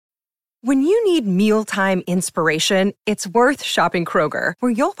When you need mealtime inspiration, it's worth shopping Kroger,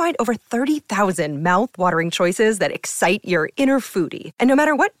 where you'll find over 30,000 mouth-watering choices that excite your inner foodie. And no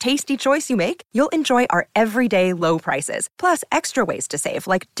matter what tasty choice you make, you'll enjoy our everyday low prices, plus extra ways to save,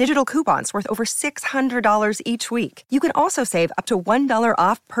 like digital coupons worth over $600 each week. You can also save up to $1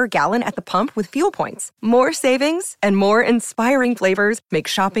 off per gallon at the pump with fuel points. More savings and more inspiring flavors make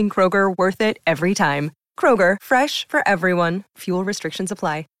shopping Kroger worth it every time. Kroger, fresh for everyone. Fuel restrictions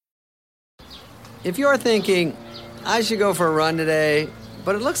apply. If you're thinking, I should go for a run today,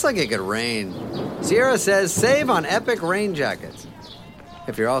 but it looks like it could rain, Sierra says save on Epic rain jackets.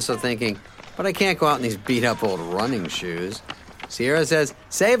 If you're also thinking, but I can't go out in these beat-up old running shoes, Sierra says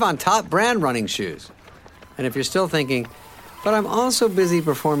save on top brand running shoes. And if you're still thinking, but I'm also busy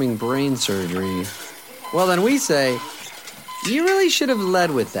performing brain surgery, well then we say, you really should have led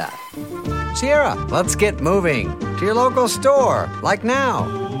with that. Sierra, let's get moving to your local store, like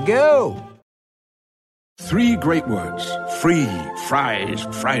now. Go! 3 great words. Free Fries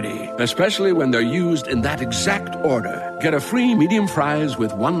Friday. Especially when they're used in that exact order. Get a free medium fries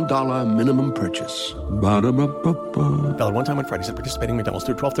with $1 minimum purchase. Ba-da-ba-ba-ba. Valid one time on Fridays at participating McDonald's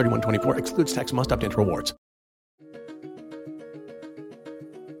through 12/31/24. Excludes tax, must opt into rewards.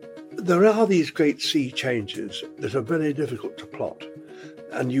 There are these great sea changes that are very difficult to plot.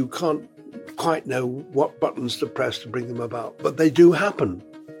 And you can't quite know what buttons to press to bring them about. But they do happen.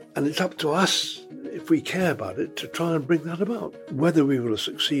 And it's up to us, if we care about it, to try and bring that about. Whether we will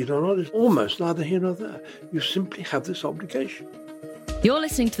succeed or not is almost neither here nor there. You simply have this obligation. You're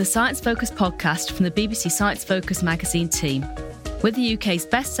listening to the Science Focus podcast from the BBC Science Focus magazine team. We're the UK's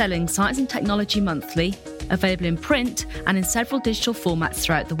best-selling science and technology monthly, available in print and in several digital formats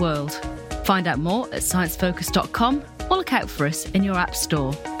throughout the world. Find out more at sciencefocus.com or look out for us in your app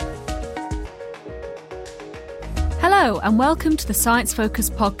store. Hello and welcome to the Science Focus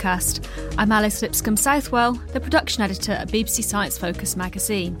podcast. I'm Alice Lipscomb Southwell, the production editor at BBC Science Focus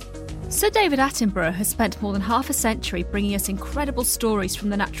magazine. Sir David Attenborough has spent more than half a century bringing us incredible stories from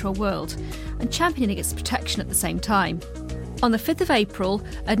the natural world and championing its protection at the same time. On the 5th of April,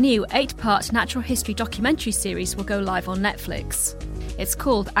 a new 8-part natural history documentary series will go live on Netflix. It's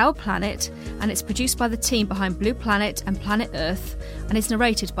called Our Planet and it's produced by the team behind Blue Planet and Planet Earth and is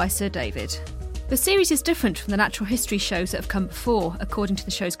narrated by Sir David. The series is different from the natural history shows that have come before, according to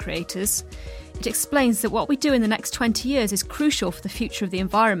the show's creators. It explains that what we do in the next 20 years is crucial for the future of the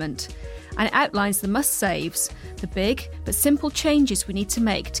environment, and it outlines the must-saves, the big but simple changes we need to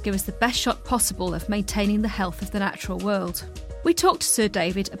make to give us the best shot possible of maintaining the health of the natural world. We talked to Sir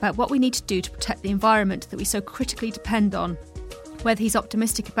David about what we need to do to protect the environment that we so critically depend on, whether he's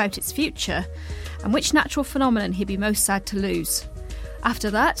optimistic about its future, and which natural phenomenon he'd be most sad to lose.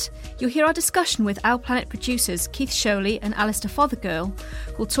 After that, you'll hear our discussion with Our Planet producers Keith Sholey and Alistair Fothergill,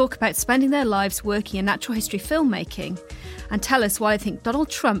 who'll talk about spending their lives working in natural history filmmaking and tell us why I think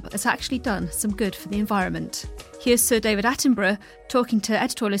Donald Trump has actually done some good for the environment. Here's Sir David Attenborough talking to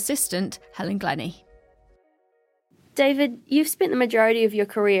editorial assistant Helen Glennie. David, you've spent the majority of your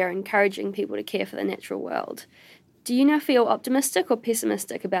career encouraging people to care for the natural world. Do you now feel optimistic or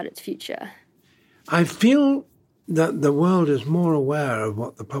pessimistic about its future? I feel that the world is more aware of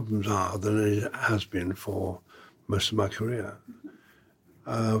what the problems are than it has been for most of my career.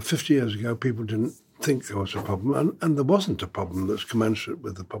 50 years ago, people didn't think there was a problem, and there wasn't a problem that's commensurate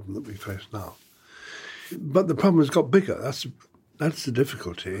with the problem that we face now. But the problem has got bigger. That's the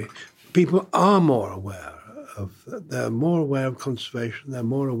difficulty. People are more aware they're more aware of conservation, they're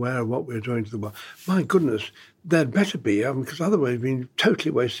more aware of what we're doing to the world. My goodness, they'd better be, because otherwise we've been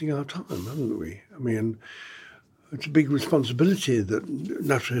totally wasting our time, haven't we? I mean, it's a big responsibility that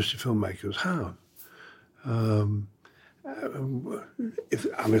natural history filmmakers have.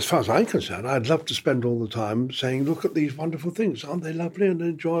 As far as I'm concerned, I'd love to spend all the time saying, look at these wonderful things. Aren't they lovely and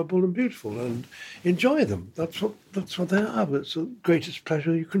enjoyable and beautiful? And enjoy them. That's what they are. It's the greatest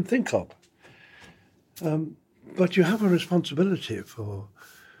pleasure you can think of. But you have a responsibility for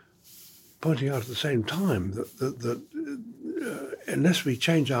pointing out at the same time that unless we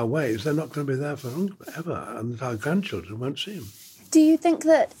change our ways, they're not going to be there forever, and that our grandchildren won't see them. Do you think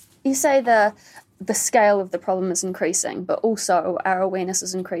that, you say the scale of the problem is increasing, but also our awareness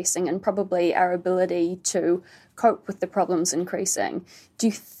is increasing and probably our ability to cope with the problems increasing. Do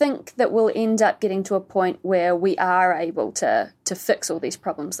you think that we'll end up getting to a point where we are able to fix all these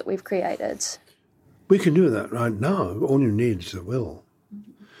problems that we've created? We can do that right now. All you need is the will.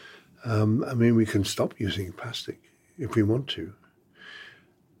 We can stop using plastic if we want to.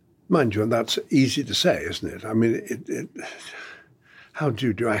 Mind you, and that's easy to say, isn't it? How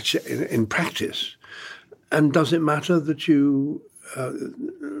do you actually in practice? And does it matter that you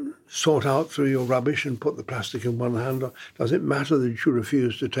sort out through your rubbish and put the plastic in one hand? Or does it matter that you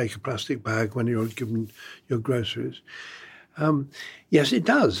refuse to take a plastic bag when you're given your groceries? Yes, it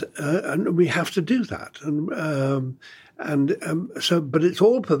does, and we have to do that. But it's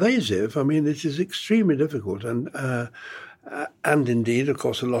all pervasive. I mean, it is extremely difficult, and indeed, of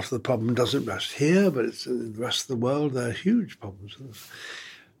course, a lot of the problem doesn't rest here, but it's in the rest of the world. There are huge problems.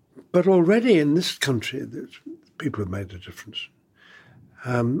 But already in this country, people have made a difference.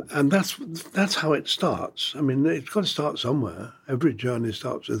 And that's how it starts. I mean, it's got to start somewhere. Every journey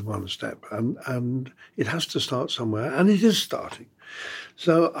starts with one step, and it has to start somewhere, and it is starting.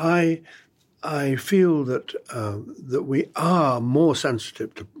 So I feel that we are more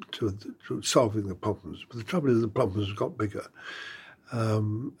sensitive to solving the problems. But the trouble is the problems have got bigger.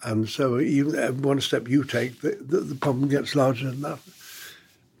 And so even one step you take, the problem gets larger than that.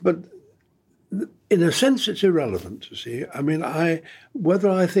 But in a sense, it's irrelevant, you see. I mean, whether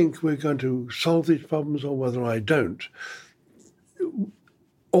I think we're going to solve these problems or whether I don't,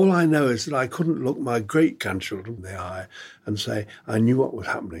 all I know is that I couldn't look my great-grandchildren in the eye and say, I knew what was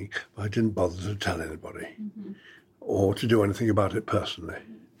happening, but I didn't bother to tell anybody or to do anything about it personally.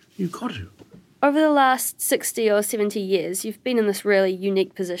 You've got to. Over the last 60 or 70 years, you've been in this really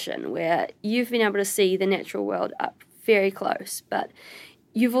unique position where you've been able to see the natural world up very close, but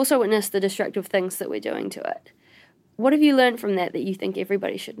you've also witnessed the destructive things that we're doing to it. What have you learned from that you think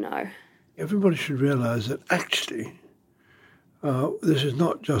everybody should know? Everybody should realise that actually this is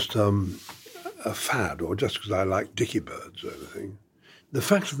not just a fad or just because I like dicky birds or anything. The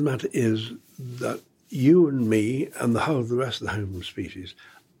fact of the matter is that you and me and the whole of the rest of the Homo species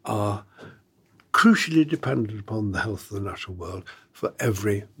are crucially dependent upon the health of the natural world for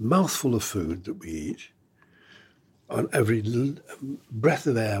every mouthful of food that we eat, on every breath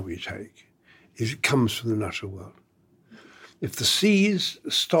of air we take. It comes from the natural world. If the seas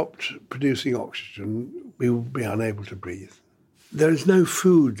stopped producing oxygen, we would be unable to breathe. There is no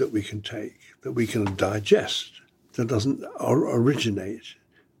food that we can take, that we can digest, that doesn't originate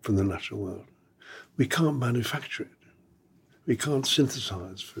from the natural world. We can't manufacture it. We can't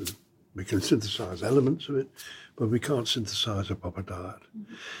synthesize food. We can synthesize elements of it, but we can't synthesize a proper diet.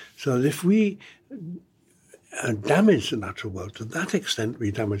 So if we damage the natural world, to that extent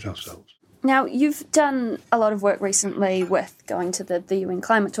we damage ourselves. Now, you've done a lot of work recently with going to the UN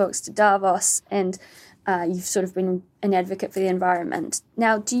climate talks, to Davos, and you've sort of been an advocate for the environment.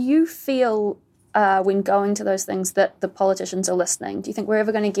 Now, do you feel when going to those things that the politicians are listening? Do you think we're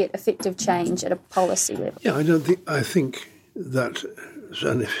ever going to get effective change at a policy level? Yeah, I think that,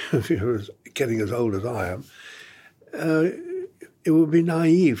 certainly if you're getting as old as I am, it would be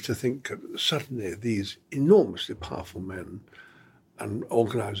naive to think that suddenly these enormously powerful men and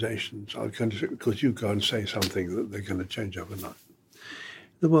organisations are going to, because you go and say something, that they're going to change overnight.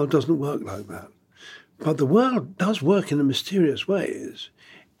 The world doesn't work like that. But the world does work in mysterious ways,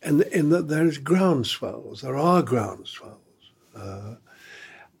 in that there is groundswells. There are groundswells.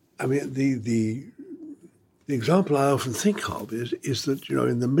 I mean, the example I often think of is that,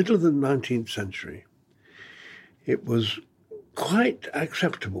 in the middle of the 19th century, it was quite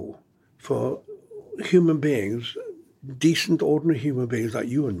acceptable for human beings, decent, ordinary human beings like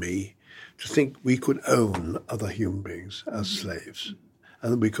you and me, to think we could own other human beings as slaves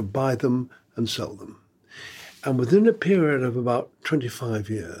and that we could buy them and sell them. And within a period of about 25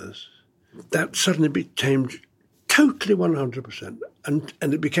 years, that suddenly became totally 100%. And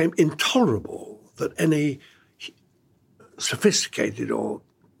it became intolerable that any sophisticated or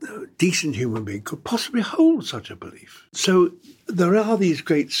decent human being could possibly hold such a belief. So there are these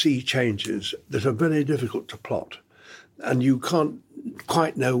great sea changes that are very difficult to plot, and you can't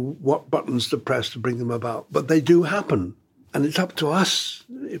quite know what buttons to press to bring them about, but they do happen. And it's up to us,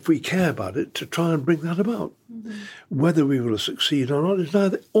 if we care about it, to try and bring that about. Mm-hmm. Whether we will succeed or not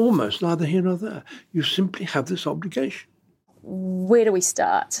is almost neither here nor there. You simply have this obligation. Where do we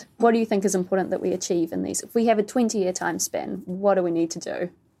start? What do you think is important that we achieve in these? If we have a 20-year time span, what do we need to do?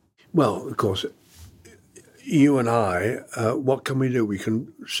 Well, of course, you and I, what can we do? We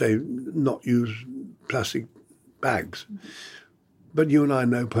can say not use plastic bags. Mm-hmm. But you and I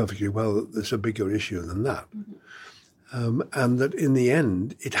know perfectly well that there's a bigger issue than that. Mm-hmm. And that in the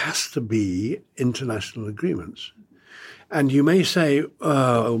end, it has to be international agreements. And you may say,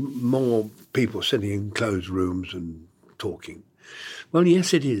 more people sitting in closed rooms and talking. Well,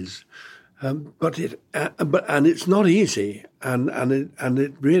 yes, it is. But it's not easy, and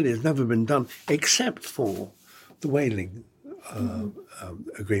it really has never been done, except for the whaling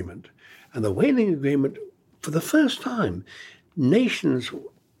agreement. And the whaling agreement, for the first time,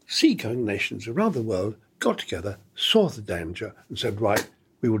 seagoing nations around the world got together, saw the danger, and said, right,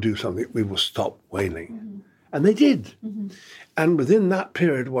 we will do something, we will stop whaling. And they did. And within that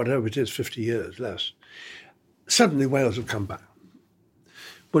period, whatever it is, 50 years less, suddenly whales have come back.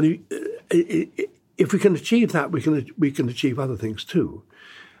 Well, if we can achieve that, we can achieve other things too.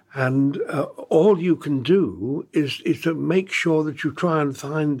 And all you can do is to make sure that you try and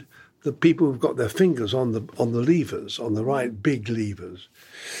find the people who've got their fingers on the levers, on the right big levers.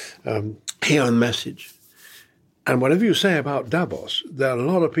 Hear the message. And whatever you say about Davos, there are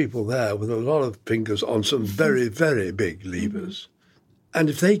a lot of people there with a lot of fingers on some very, very big levers. And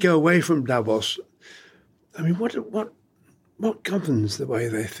if they go away from Davos, I mean, what governs the way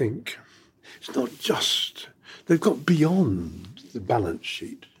they think? It's not just, they've got beyond the balance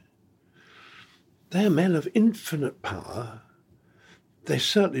sheet. They're men of infinite power. They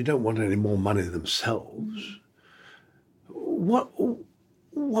certainly don't want any more money themselves.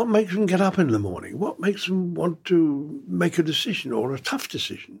 What makes them get up in the morning? What makes them want to make a decision or a tough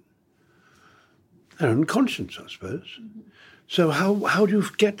decision? Their own conscience, I suppose. So how do you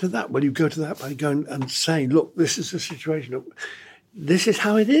get to that? Well, you go to that by going and saying, look, this is the situation. This is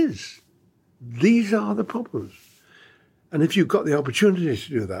how it is. These are the problems. And if you've got the opportunity to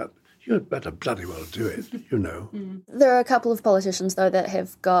do that, you'd better bloody well do it, you know. There are a couple of politicians, though, that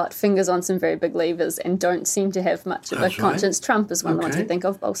have got fingers on some very big levers and don't seem to have much of a conscience. Trump is one of the ones we think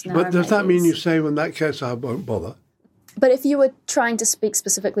of, Bolsonaro. But does that mean you say, well, in that case, I won't bother? But if you were trying to speak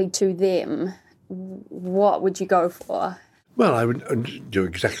specifically to them, what would you go for? Well, I would do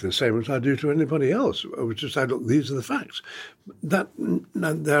exactly the same as I do to anybody else. I would just say, look, these are the facts. But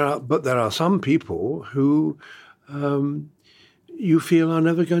there are some people who you feel are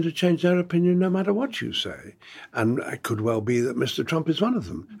never going to change their opinion no matter what you say. And it could well be that Mr. Trump is one of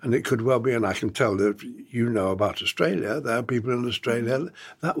them. And it could well be, and I can tell that you know about Australia, there are people in Australia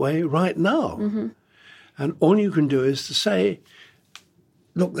that way right now. And all you can do is to say,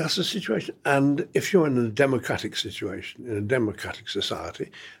 look, that's the situation. And if you're in a democratic situation, in a democratic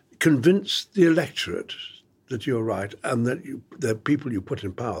society, convince the electorate that you're right and that the people you put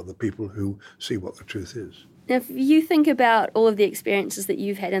in power, the people who see what the truth is. Now, if you think about all of the experiences that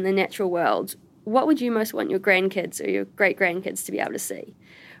you've had in the natural world, what would you most want your grandkids or your great-grandkids to be able to see?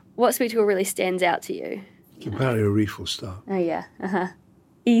 What spectacle really stands out to you? The Barrier Reef will start. Oh, yeah.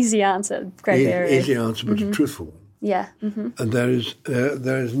 Easy answer. Great Barrier Reef. Easy answer, but a truthful one. Yeah. And there is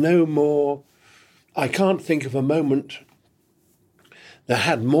no more... I can't think of a moment that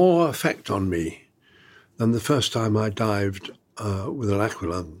had more effect on me than the first time I dived with an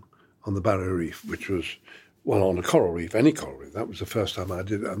aqualung on the Barrier Reef, which was... Well, on a coral reef, any coral reef. That was the first time I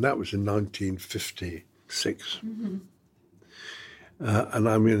did it, and that was in 1956. And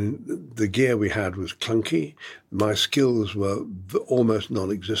I mean, the gear we had was clunky. My skills were almost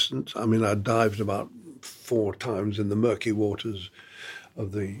non-existent. I mean, I dived about 4 times in the murky waters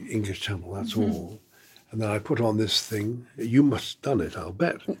of the English Channel, that's all. And then I put on this thing. You must have done it, I'll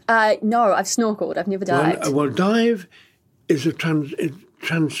bet. No, I've snorkeled. I've never dived. Well, dive is a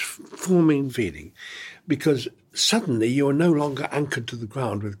transforming feeling. Because suddenly you are no longer anchored to the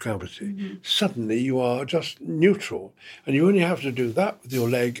ground with gravity. Suddenly you are just neutral. And you only have to do that with your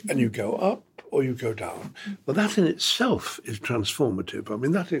leg and you go up or you go down. Well, that in itself is transformative. I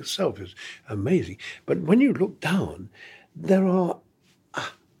mean, that in itself is amazing. But when you look down, there are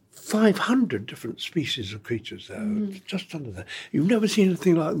 500 different species of creatures there, just under there. You've never seen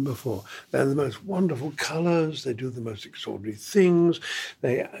anything like them before. They're the most wonderful colours. They do the most extraordinary things.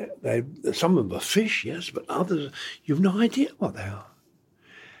 Some of them are fish, yes, but others, you've no idea what they are.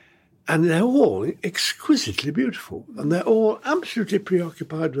 And they're all exquisitely beautiful. And they're all absolutely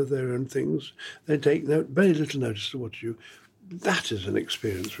preoccupied with their own things. They take very little notice of what you... That is an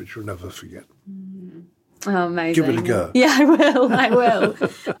experience which you'll never forget. Oh, amazing. Give it a go. Yeah, I will.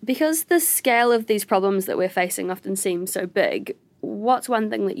 Because the scale of these problems that we're facing often seems so big, what's one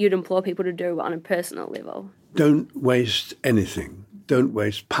thing that you'd implore people to do on a personal level? Don't waste anything. Don't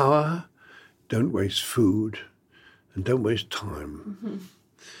waste power, don't waste food, and don't waste time.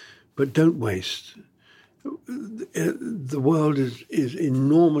 But don't waste. The world is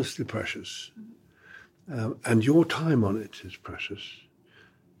enormously precious, and your time on it is precious.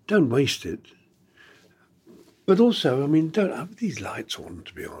 Don't waste it. But also, I mean, don't have these lights on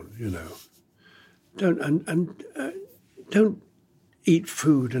to be on, you know. Don't eat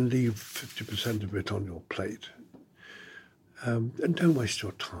food and leave 50% of it on your plate. And don't waste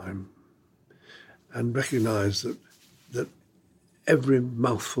your time. And recognise that every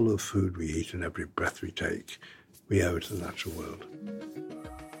mouthful of food we eat and every breath we take, we owe it to the natural world.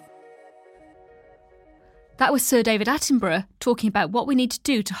 That was Sir David Attenborough talking about what we need to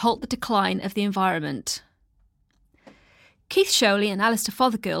do to halt the decline of the environment. Keith Sholey and Alistair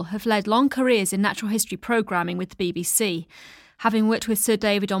Fothergill have led long careers in natural history programming with the BBC, having worked with Sir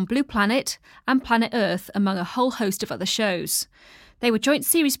David on Blue Planet and Planet Earth, among a whole host of other shows. They were joint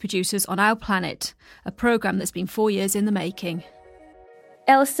series producers on Our Planet, a programme that's been 4 years in the making.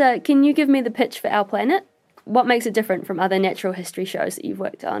 Alistair, can you give me the pitch for Our Planet? What makes it different from other natural history shows that you've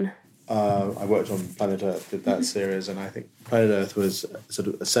worked on? I worked on Planet Earth, did that series, and I think Planet Earth was sort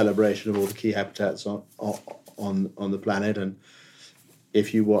of a celebration of all the key habitats on the planet. And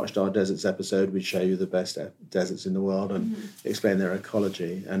if you watched our deserts episode, we'd show you the best deserts in the world and explain their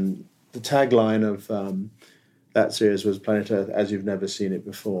ecology. And the tagline of that series was Planet Earth as you've never seen it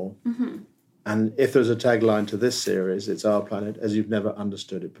before. Mm-hmm. And if there's a tagline to this series, it's Our Planet as you've never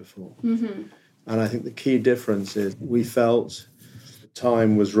understood it before. Mm-hmm. And I think the key difference is we felt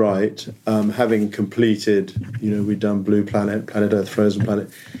time was right, having completed, we'd done Blue Planet, Planet Earth, Frozen Planet,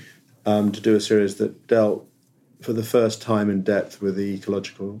 to do a series that dealt for the first time in depth with the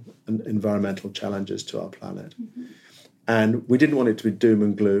ecological and environmental challenges to our planet. Mm-hmm. And we didn't want it to be doom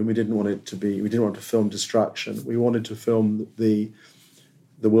and gloom. We didn't want to film destruction. We wanted to film the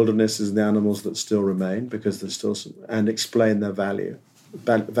wildernesses and the animals that still remain, because there's still some, and explain their value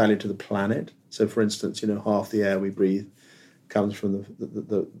to the planet. So, for instance, half the air we breathe comes from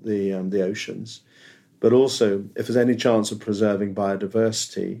the oceans. But also, if there's any chance of preserving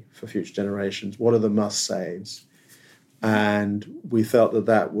biodiversity for future generations, what are the must-saves? And we felt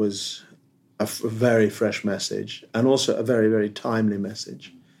that was a very fresh message, and also a very, very timely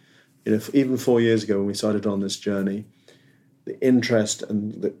message. Even 4 years ago when we started on this journey, the interest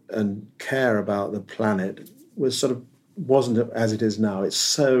and care about the planet wasn't as it is now. It's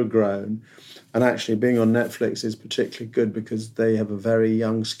so grown. And actually being on Netflix is particularly good because they have a very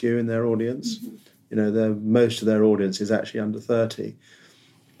young skew in their audience. Mm-hmm. Most of their audience is actually under 30.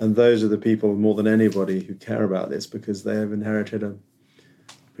 And those are the people more than anybody who care about this, because they have inherited a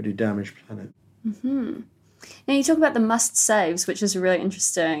pretty damaged planet. Mm-hmm. Now you talk about the must-saves, which is really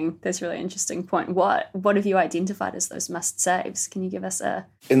interesting. That's a really interesting point. What have you identified as those must-saves? Can you give us a...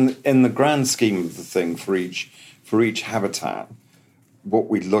 In the grand scheme of the thing, for each habitat, what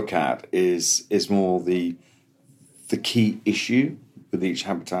we look at is more the key issue with each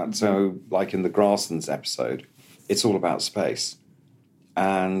habitat. So, like in the grasslands episode, it's all about space.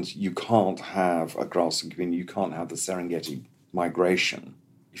 And you can't have a grassland community, you can't have the Serengeti migration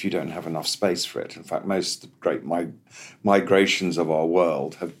if you don't have enough space for it. In fact, most of the great migrations of our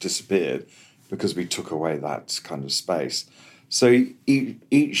world have disappeared because we took away that kind of space. So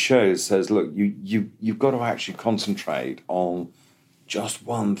each show says, look, you've got to actually concentrate on just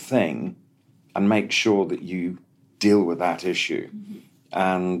one thing and make sure that you deal with that issue. Mm-hmm.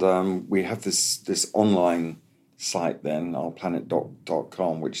 And we have this online site then,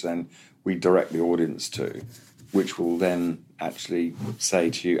 ourplanet.com, which then we direct the audience to, which will then actually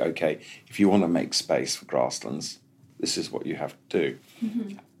say to you, okay, if you want to make space for grasslands, this is what you have to do.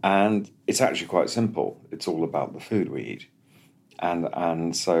 Mm-hmm. And it's actually quite simple. It's all about the food we eat.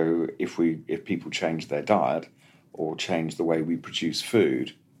 And so if people change their diet or change the way we produce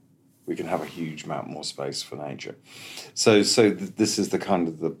food, we can have a huge amount more space for nature. So this is the kind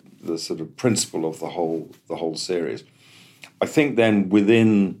of the sort of principle of the whole series. I think then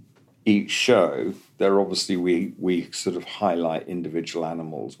within each show, there obviously we sort of highlight individual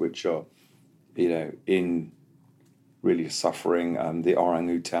animals which are, in really suffering. The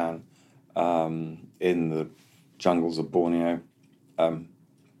orangutan in the jungles of Borneo,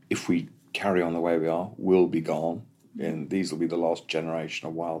 if we carry on the way we are, will be gone. And these will be the last generation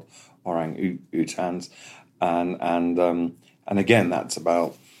of wild orangutans, and again, that's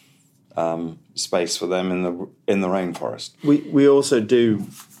about space for them in the rainforest. We also do,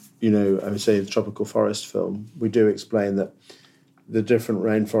 I would say the tropical forest film, we do explain that the different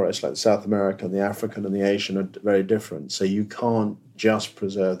rainforests, like South America and the African and the Asian, are very different. So you can't just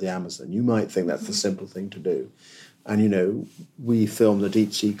preserve the Amazon. You might think that's the simple thing to do. And, we film the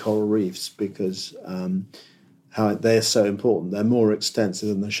deep sea coral reefs because how they're so important. They're more extensive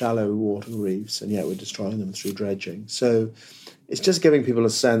than the shallow water reefs, and yet we're destroying them through dredging. So it's just giving people a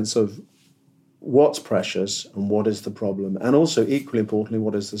sense of what's precious and what is the problem, and also, equally importantly,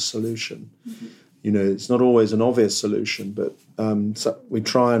 what is the solution. Mm-hmm. It's not always an obvious solution, but so we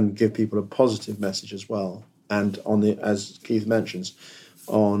try and give people a positive message as well. And as Keith mentions,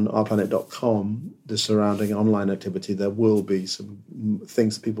 on ourplanet.com, the surrounding online activity, there will be some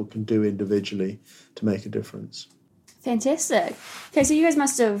things that people can do individually to make a difference. Fantastic. Okay, so you guys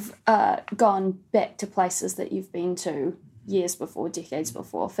must have gone back to places that you've been to years before, decades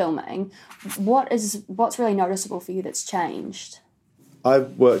before filming. What's really noticeable for you that's changed?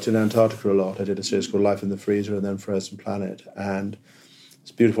 I've worked in Antarctica a lot. I did a series called Life in the Freezer and then Frozen Planet, and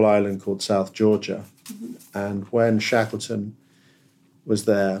this beautiful island called South Georgia. Mm-hmm. And when Shackleton was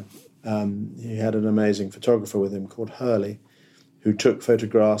there, he had an amazing photographer with him called Hurley, who took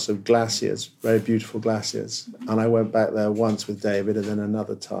photographs of glaciers, very beautiful glaciers. And I went back there once with David, and then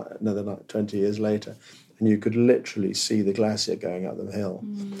another 20 years later, and you could literally see the glacier going up the hill.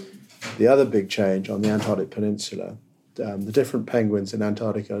 Mm. The other big change on the Antarctic Peninsula, the different penguins in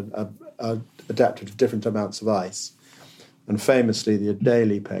Antarctica are adapted to different amounts of ice. And famously, the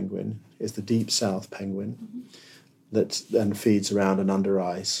Adelie penguin is the deep south penguin that then feeds around and under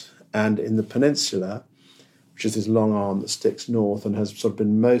ice. And in the peninsula, which is this long arm that sticks north and has sort of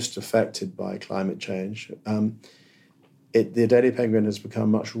been most affected by climate change, the Adelie penguin has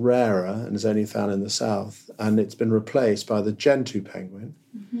become much rarer and is only found in the south, and it's been replaced by the Gentoo penguin,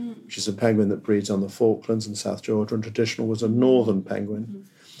 which is a penguin that breeds on the Falklands and South Georgia, and traditional was a northern penguin. Mm-hmm.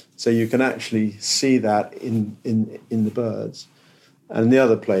 So you can actually see that in the birds. And the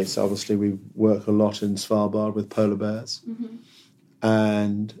other place, obviously, we work a lot in Svalbard with polar bears. Mm-hmm.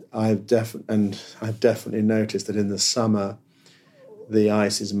 And I've definitely noticed that in the summer, the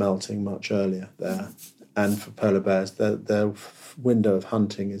ice is melting much earlier there. And for polar bears, their window of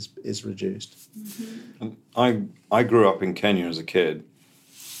hunting is reduced. Mm-hmm. And I grew up in Kenya as a kid,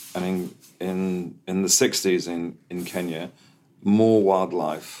 and in the 60s in Kenya, more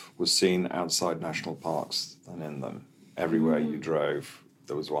wildlife was seen outside national parks than in them. Everywhere you drove,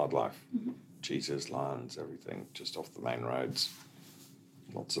 there was wildlife. Mm-hmm. Cheetahs, lions, everything, just off the main roads.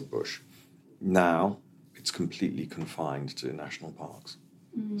 Lots of bush. Now, it's completely confined to national parks.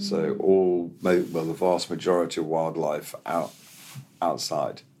 Mm. So the vast majority of wildlife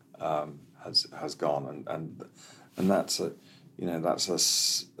outside has gone, and that's a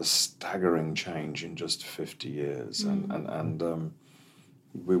staggering change in just 50 years, and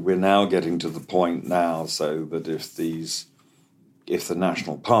we're now getting to the point now so that if the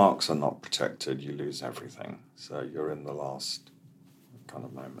national parks are not protected, you lose everything. So you're in the last kind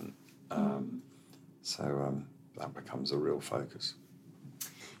of moment. That becomes a real focus.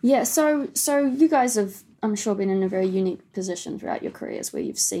 Yeah, so you guys have, I'm sure, been in a very unique position throughout your careers where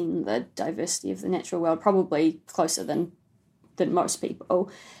you've seen the diversity of the natural world probably closer than most people,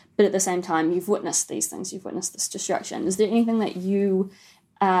 but at the same time you've witnessed these things, you've witnessed this destruction. Is there anything that you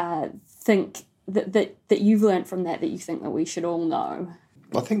think that you've learned from that you think that we should all know?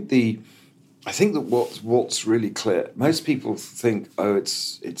 I think that what's really clear, most people think,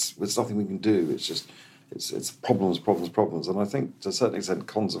 it's nothing we can do, it's problems, and I think to a certain extent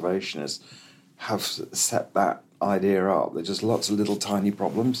conservationists have set that idea up. They're just lots of little tiny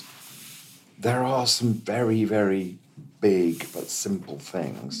problems. There are some very, very big but simple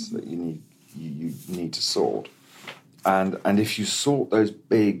things that you need to sort, and if you sort those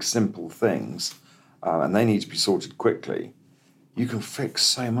big simple things, and they need to be sorted quickly, you can fix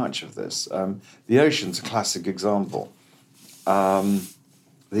so much of this. The ocean's a classic example.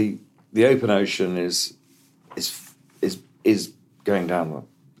 The open ocean is going down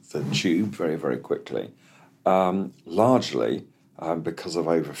the tube very, very quickly, largely because of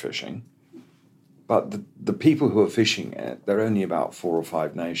overfishing. But the people who are fishing it, there are only about 4 or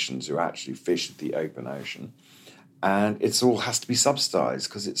 5 nations who actually fish the open ocean. And it all has to be subsidised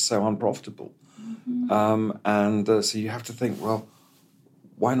because it's so unprofitable. Mm-hmm. So you have to think, well,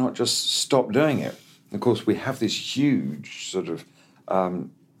 why not just stop doing it? And of course, we have this huge sort of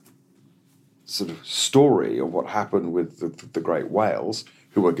story of what happened with the great whales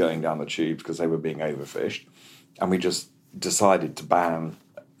who were going down the tubes because they were being overfished. And we just decided to ban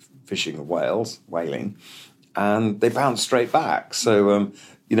fishing of whaling, and they bounced straight back. So,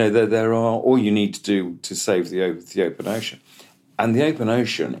 there are all you need to do to save the open ocean. And the open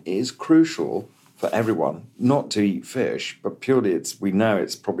ocean is crucial for everyone, not to eat fish, but purely we know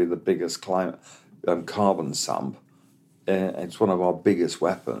it's probably the biggest carbon sump. It's one of our biggest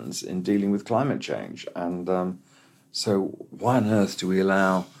weapons in dealing with climate change. And so why on earth do we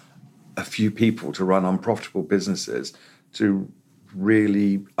allow a few people to run unprofitable businesses to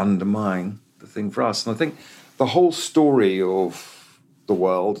really undermine the thing for us? And I think the whole story of the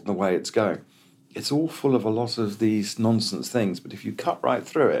world and the way it's going, it's all full of a lot of these nonsense things. But if you cut right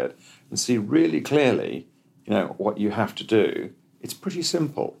through it and see really clearly, what you have to do, it's pretty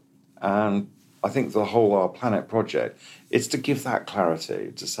simple. And I think the whole Our Planet project is to give that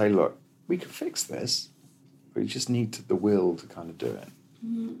clarity, to say, look, we can fix this. We just need the will to kind of do it.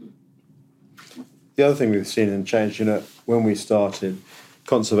 Mm-hmm. The other thing we've seen in change, when we started,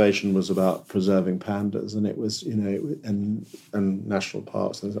 conservation was about preserving pandas, and it was, and national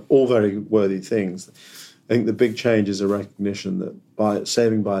parks, and all very worthy things. I think the big change is a recognition that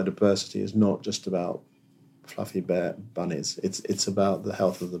saving biodiversity is not just about fluffy bear bunnies. It's about the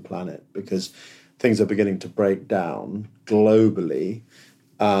health of the planet, because things are beginning to break down globally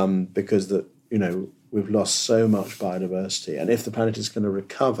because we've lost so much biodiversity. And if the planet is going to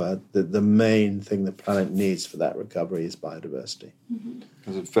recover, the main thing the planet needs for that recovery is biodiversity. Mm-hmm.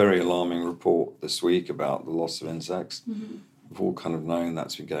 There's a very alarming report this week about the loss of insects. Mm-hmm. We've all kind of known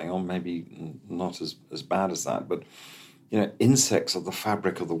that's been going on, maybe not as bad as that, but insects are the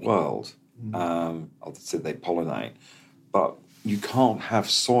fabric of the world. Obviously they pollinate, but you can't have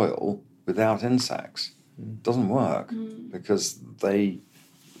soil without insects. It doesn't work because they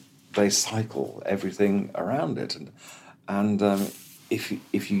cycle everything around it, and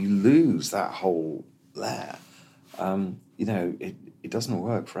if you lose that whole layer, it doesn't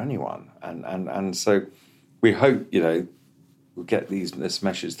work for anyone, and so we hope we'll get this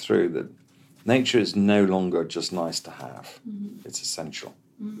message through that nature is no longer just nice to have; it's essential.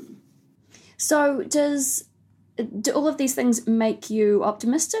 So do all of these things make you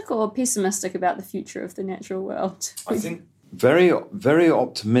optimistic or pessimistic about the future of the natural world? I think very, very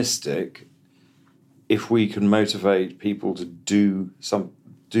optimistic if we can motivate people to do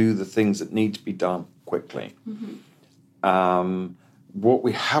the things that need to be done quickly. Mm-hmm. What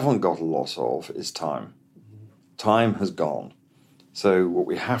we haven't got a lot of is time. Time has gone. So what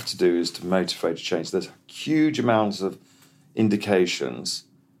we have to do is to motivate a change. There's huge amounts of indications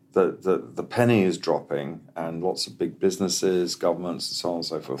that the penny is dropping, and lots of big businesses, governments, and so on and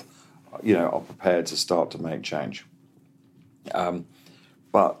so forth, are prepared to start to make change.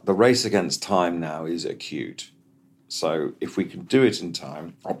 But the race against time now is acute. So if we can do it in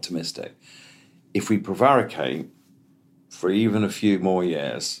time, optimistic. If we prevaricate for even a few more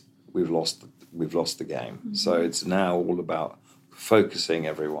years, we've lost the game. Mm-hmm. So it's now all about focusing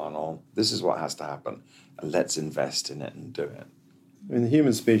everyone on this is what has to happen, and let's invest in it and do it. I mean, the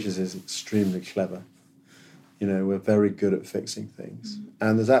human species is extremely clever. We're very good at fixing things. Mm-hmm.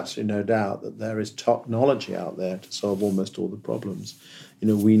 And there's absolutely no doubt that there is technology out there to solve almost all the problems.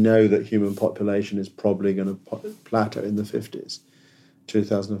 We know that human population is probably going to plateau in the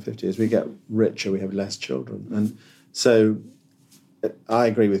 2050. As we get richer, we have less children. And so I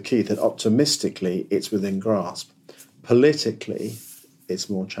agree with Keith that optimistically it's within grasp. Politically, it's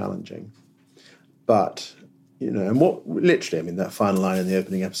more challenging. But and that final line in the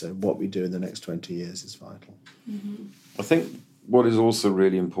opening episode, what we do in the next 20 years is vital. Mm-hmm. I think what is also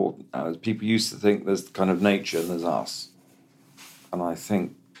really important now is people used to think there's kind of nature and there's us. And I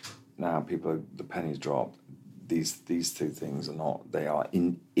think now the pennies dropped. These two things are not, they are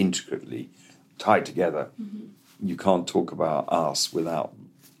intricately tied together. Mm-hmm. You can't talk about us without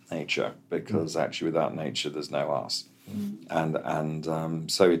nature, because actually without nature there's no us. Mm-hmm.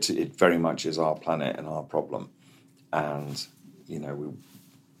 So it very much is our planet and our problem, and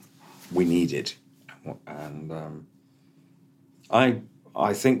we need it, and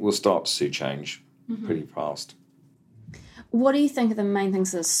I think we'll start to see change pretty fast. What do you think are the main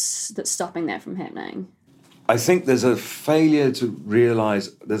things that's stopping that from happening? I think there's a failure to realise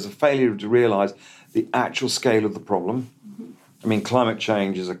the actual scale of the problem. Mm-hmm. I mean, climate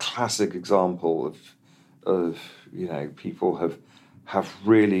change is a classic example of people have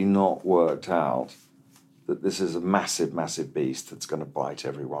really not worked out that this is a massive, massive beast that's going to bite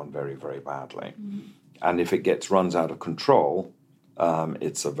everyone very, very badly. Mm-hmm. And if it runs out of control,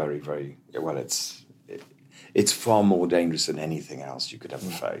 it's a very, very, it's far more dangerous than anything else you could ever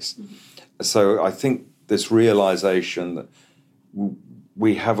face. Mm-hmm. So I think this realization that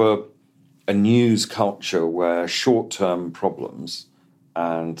we have a news culture where short-term problems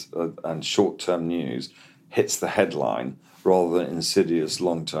and short-term news hits the headline rather than insidious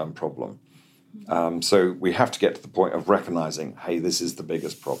long-term problem. So we have to get to the point of recognizing, hey, this is the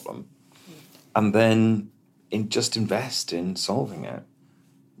biggest problem. And then just invest in solving it.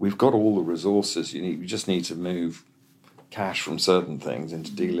 We've got all the resources you need. We just need to move cash from certain things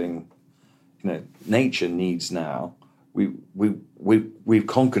into dealing. Nature needs now. We've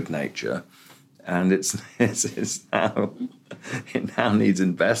conquered nature, and it's now it now needs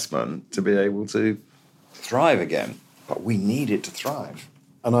investment to be able to thrive again. But we need it to thrive.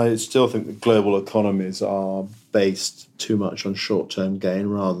 And I still think that global economies are based too much on short-term gain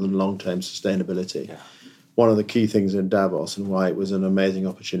rather than long-term sustainability. Yeah. One of the key things in Davos, and why it was an amazing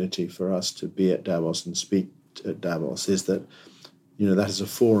opportunity for us to be at Davos and speak at Davos, is that that is a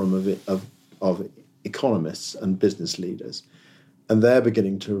forum of economists and business leaders, and they're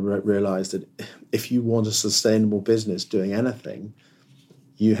beginning to realise that if you want a sustainable business doing anything,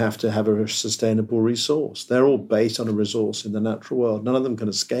 you have to have a sustainable resource. They're all based on a resource in the natural world. None of them can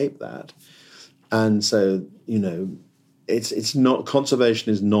escape that. And so, it's not,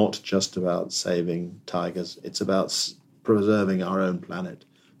 conservation is not just about saving tigers. It's about preserving our own planet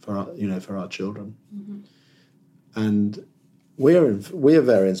for our children. Mm-hmm. And we are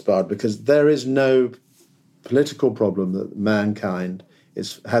very inspired because there is no political problem that mankind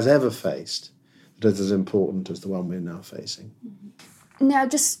has ever faced that is as important as the one we're now facing. Mm-hmm. Now,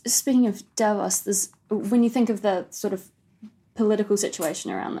 just speaking of Davos, when you think of the sort of political situation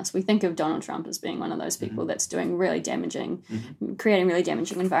around this, we think of Donald Trump as being one of those people that's doing really damaging, creating really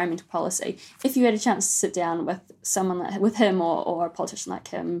damaging environmental policy. If you had a chance to sit down with someone with him or a politician like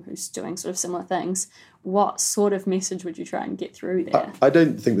him who's doing sort of similar things, what sort of message would you try and get through there? I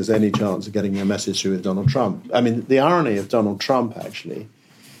don't think there's any chance of getting a message through with Donald Trump. I mean, the irony of Donald Trump, actually,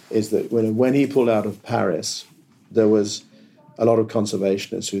 is that when he pulled out of Paris, there was a lot of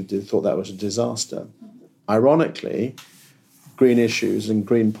conservationists who thought that was a disaster. Ironically, green issues and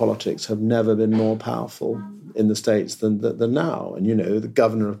green politics have never been more powerful in the States than now. And, the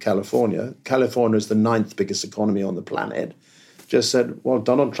governor of California is the 9th biggest economy on the planet, just said, well,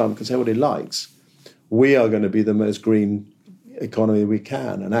 Donald Trump can say what he likes. We are going to be the most green economy we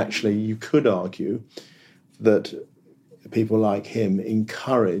can. And actually, you could argue that people like him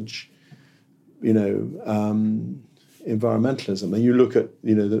encourage, environmentalism. And you look at,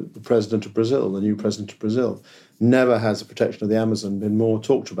 the president of Brazil, the new president of Brazil, never has the protection of the Amazon been more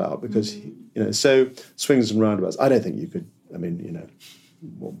talked about because, so swings and roundabouts. I don't think you could,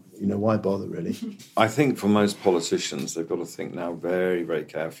 why bother really? I think for most politicians, they've got to think now very, very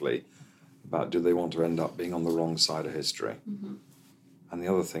carefully about do they want to end up being on the wrong side of history? Mm-hmm. And the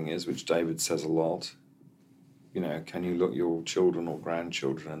other thing is, which David says a lot, can you look your children or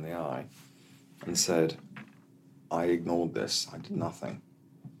grandchildren in the eye and said, I ignored this, I did nothing.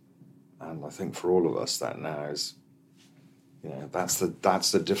 And I think for all of us that now is, that's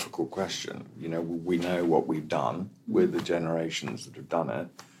the difficult question. We know what we've done with the generations that have done it.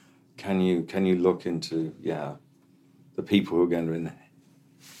 Can you look into, the people who are going to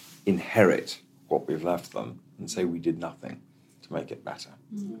inherit what we've left them and say we did nothing to make it better?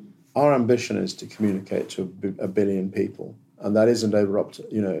 Mm-hmm. Our ambition is to communicate to a billion people, and that isn't over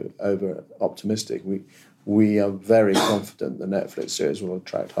optimistic. We are very confident the Netflix series will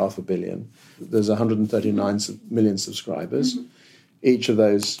attract 500 million. There's 139 million subscribers. Mm-hmm. Each of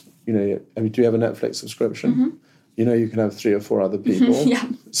those, do you have a Netflix subscription? Mm-hmm. You can have 3 or 4 other people. Yeah.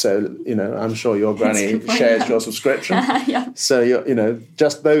 So, I'm sure your granny shares your subscription. Yeah. So,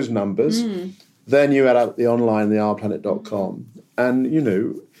 just those numbers. Mm. Then you add up the online, the ourplanet.com. And,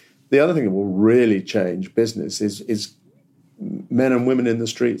 the other thing that will really change business is men and women in the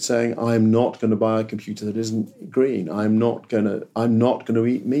street saying, I'm not going to buy a computer that isn't green. I'm not going to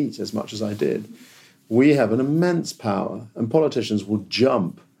eat meat as much as I did. We have an immense power, and politicians will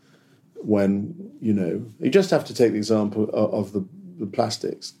jump when, you just have to take the example of the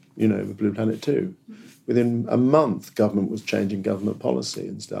plastics, the Blue Planet 2. Within a month, government was changing government policy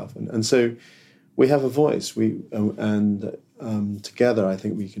and stuff. And so we have a voice. Together, I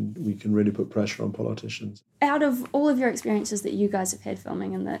think we can really put pressure on politicians. Out of all of your experiences that you guys have had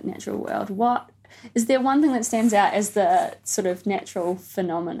filming in the natural world, is there one thing that stands out as the sort of natural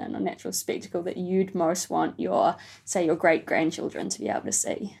phenomenon or natural spectacle that you'd most want your great-grandchildren to be able to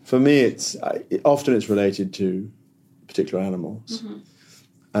see? For me, often it's related to particular animals. Mm-hmm.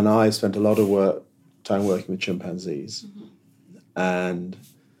 And I spent a lot of time working with chimpanzees. Mm-hmm. And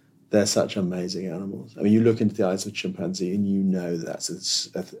they're such amazing animals. I mean, you look into the eyes of a chimpanzee and that's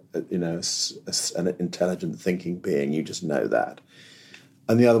an intelligent thinking being. You just know that.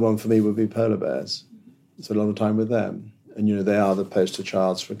 And the other one for me would be polar bears. So a lot of time with them. And, they are the poster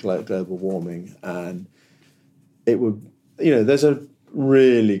childs for global warming. And it would, there's a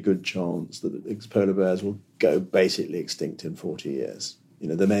really good chance that polar bears will go basically extinct in 40 years.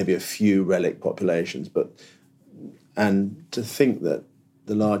 There may be a few relic populations, and to think that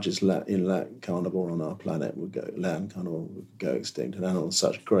the largest land carnivore on our planet would go extinct. An animal of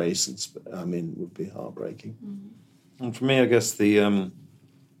such grace would be heartbreaking. Mm-hmm. And for me, I guess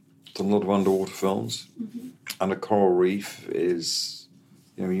done a lot of underwater films, mm-hmm. and a coral reef is,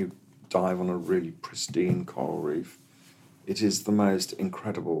 you dive on a really pristine coral reef. It is the most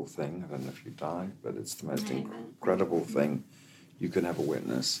incredible thing. I don't know if you dive, but it's the most incredible thing you can ever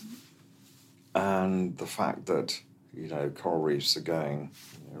witness. And the fact that coral reefs are going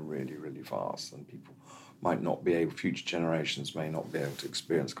really, really fast, and people might not be able, future generations may not be able to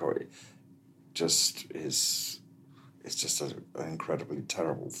experience coral reef, it's just an incredibly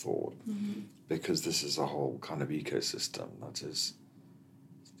terrible thought, mm-hmm. because this is a whole kind of ecosystem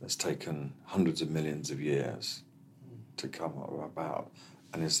that's taken hundreds of millions of years to come about.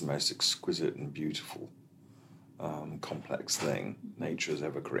 and is the most exquisite and beautiful, complex thing nature has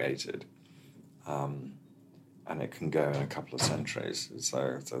ever created. And it can go in a couple of centuries.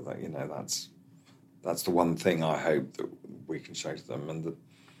 So that, that's the one thing I hope that we can show to them. And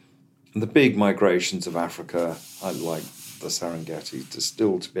the big migrations of Africa, like the Serengeti,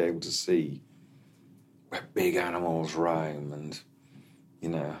 to be able to see where big animals roam, and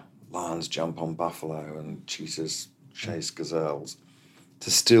lions jump on buffalo and cheetahs chase gazelles,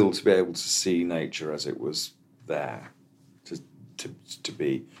 to be able to see nature as it was there, to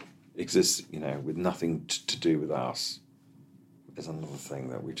be exists, with nothing to do with us, is another thing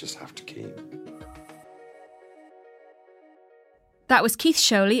that we just have to keep. That was Keith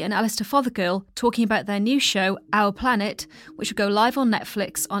Sholey and Alistair Fothergill talking about their new show, Our Planet, which will go live on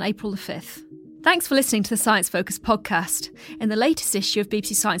Netflix on April the 5th. Thanks for listening to the Science Focus podcast. In the latest issue of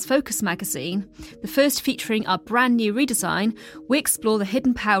BBC Science Focus magazine, the first featuring our brand new redesign, we explore the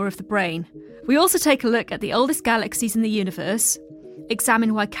hidden power of the brain. We also take a look at the oldest galaxies in the universe,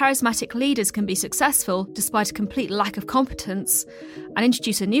 examine why charismatic leaders can be successful despite a complete lack of competence, and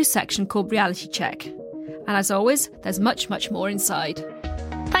introduce a new section called Reality Check. And as always, there's much, much more inside.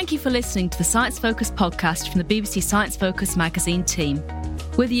 Thank you for listening to the Science Focus podcast from the BBC Science Focus magazine team.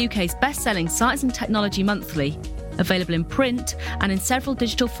 We're the UK's best-selling Science and Technology Monthly, available in print and in several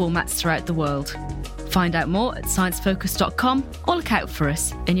digital formats throughout the world. Find out more at sciencefocus.com or look out for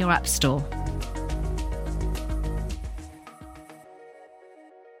us in your app store.